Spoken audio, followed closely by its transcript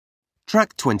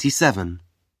Track 27.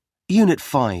 Unit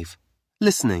 5.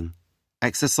 Listening.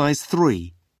 Exercise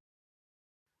 3.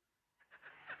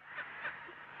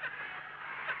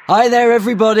 Hi there,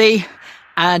 everybody,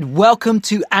 and welcome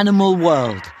to Animal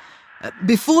World.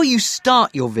 Before you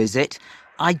start your visit,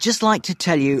 I'd just like to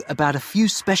tell you about a few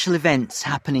special events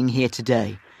happening here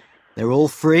today. They're all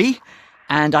free,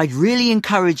 and I'd really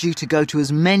encourage you to go to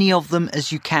as many of them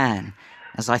as you can,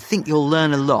 as I think you'll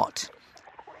learn a lot.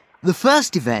 The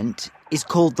first event is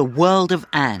called the World of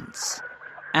Ants,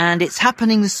 and it's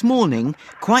happening this morning,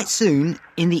 quite soon,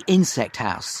 in the Insect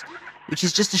House, which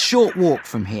is just a short walk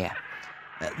from here.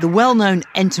 The well-known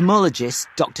entomologist,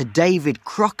 Dr. David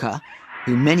Crocker,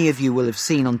 who many of you will have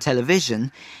seen on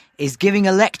television, is giving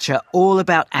a lecture all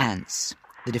about ants,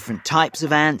 the different types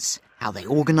of ants, how they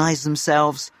organise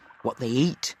themselves, what they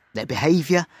eat, their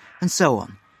behaviour, and so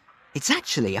on. It's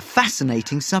actually a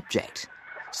fascinating subject.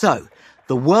 So,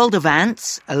 the World of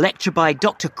Ants, a lecture by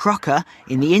Dr. Crocker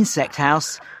in the Insect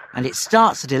House, and it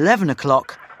starts at 11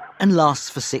 o'clock and lasts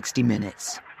for 60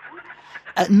 minutes.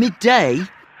 At midday,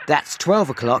 that's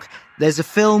 12 o'clock, there's a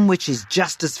film which is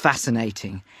just as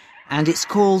fascinating, and it's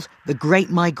called The Great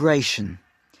Migration.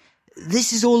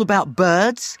 This is all about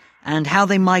birds and how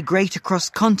they migrate across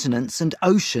continents and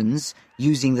oceans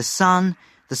using the sun,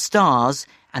 the stars,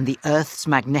 and the Earth's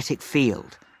magnetic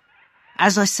field.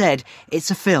 As I said,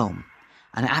 it's a film,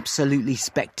 an absolutely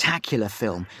spectacular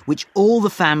film, which all the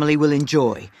family will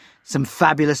enjoy. Some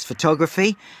fabulous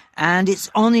photography, and it's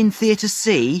on in Theatre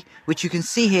C, which you can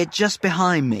see here just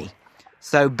behind me.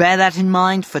 So bear that in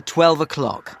mind for 12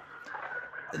 o'clock.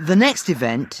 The next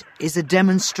event is a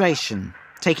demonstration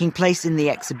taking place in the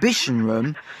exhibition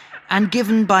room and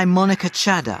given by Monica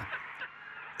Chadha.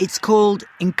 It's called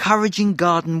Encouraging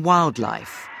Garden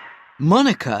Wildlife.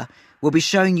 Monica will be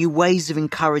showing you ways of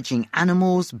encouraging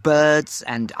animals, birds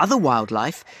and other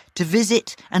wildlife to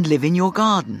visit and live in your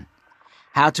garden.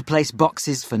 How to place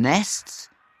boxes for nests,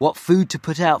 what food to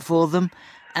put out for them,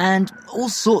 and all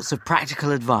sorts of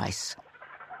practical advice.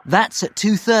 That's at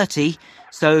 2:30,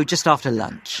 so just after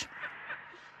lunch.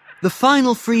 The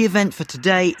final free event for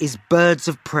today is Birds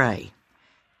of Prey.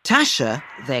 Tasha,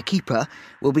 their keeper,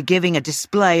 will be giving a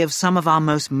display of some of our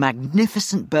most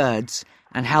magnificent birds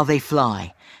and how they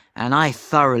fly, and I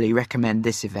thoroughly recommend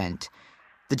this event.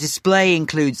 The display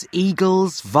includes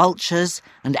eagles, vultures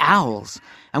and owls,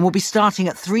 and will be starting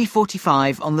at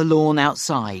 3:45 on the lawn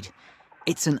outside.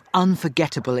 It's an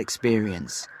unforgettable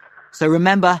experience. So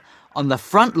remember, on the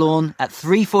front lawn at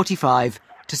 3:45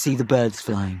 to see the birds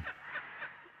flying.